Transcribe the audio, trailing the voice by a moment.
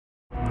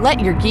Let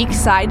your geek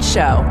side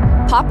show.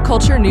 Pop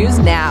culture news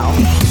now.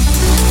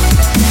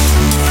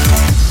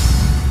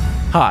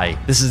 Hi,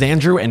 this is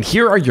Andrew, and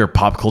here are your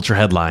pop culture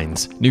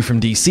headlines. New from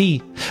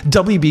DC,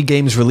 WB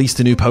Games released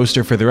a new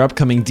poster for their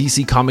upcoming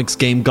DC Comics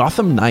game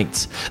Gotham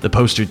Knights. The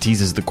poster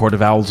teases the Court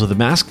of Owls with a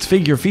masked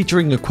figure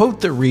featuring a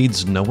quote that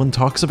reads, "No one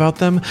talks about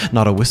them,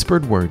 not a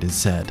whispered word is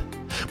said."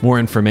 More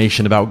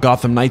information about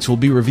Gotham Knights will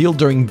be revealed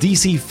during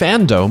DC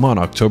Fandom on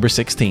October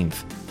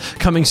 16th.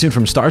 Coming soon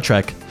from Star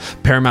Trek,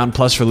 Paramount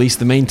Plus released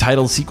the main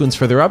title sequence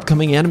for their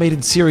upcoming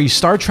animated series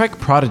Star Trek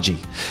Prodigy.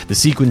 The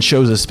sequence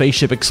shows a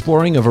spaceship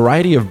exploring a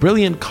variety of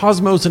brilliant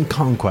cosmos and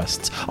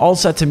conquests, all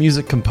set to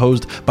music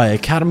composed by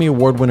Academy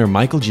Award winner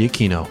Michael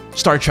Giacchino.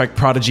 Star Trek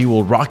Prodigy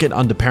will rocket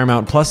onto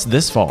Paramount Plus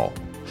this fall.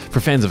 For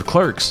fans of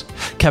Clerks,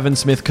 Kevin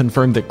Smith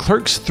confirmed that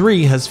Clerks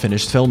 3 has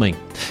finished filming.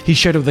 He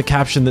shared with a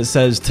caption that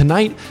says,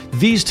 "Tonight,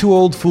 these two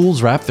old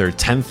fools wrap their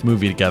 10th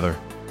movie together."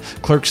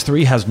 Clerks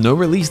 3 has no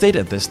release date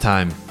at this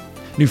time.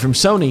 New from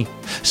Sony,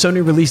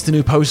 Sony released a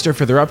new poster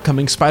for their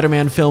upcoming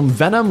Spider-Man film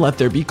Venom Let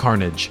There Be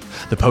Carnage.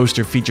 The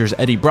poster features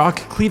Eddie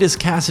Brock, Cletus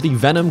Cassidy,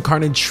 Venom,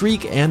 Carnage,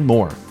 Shriek, and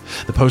more.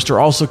 The poster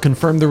also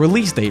confirmed the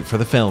release date for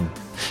the film.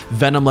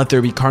 Venom Let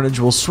There Be Carnage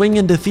will swing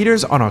into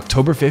theaters on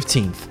October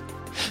 15th.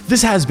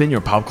 This has been your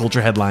Pop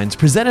Culture Headlines,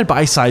 presented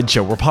by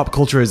Sideshow, where pop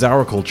culture is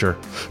our culture.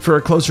 For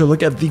a closer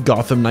look at the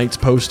Gotham Knights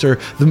poster,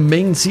 the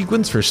main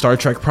sequence for Star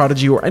Trek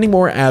Prodigy, or any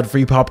more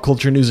ad-free pop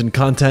culture news and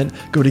content,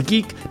 go to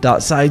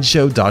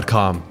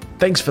geek.sideshow.com.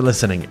 Thanks for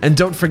listening, and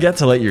don't forget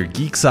to let your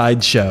geek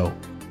side show.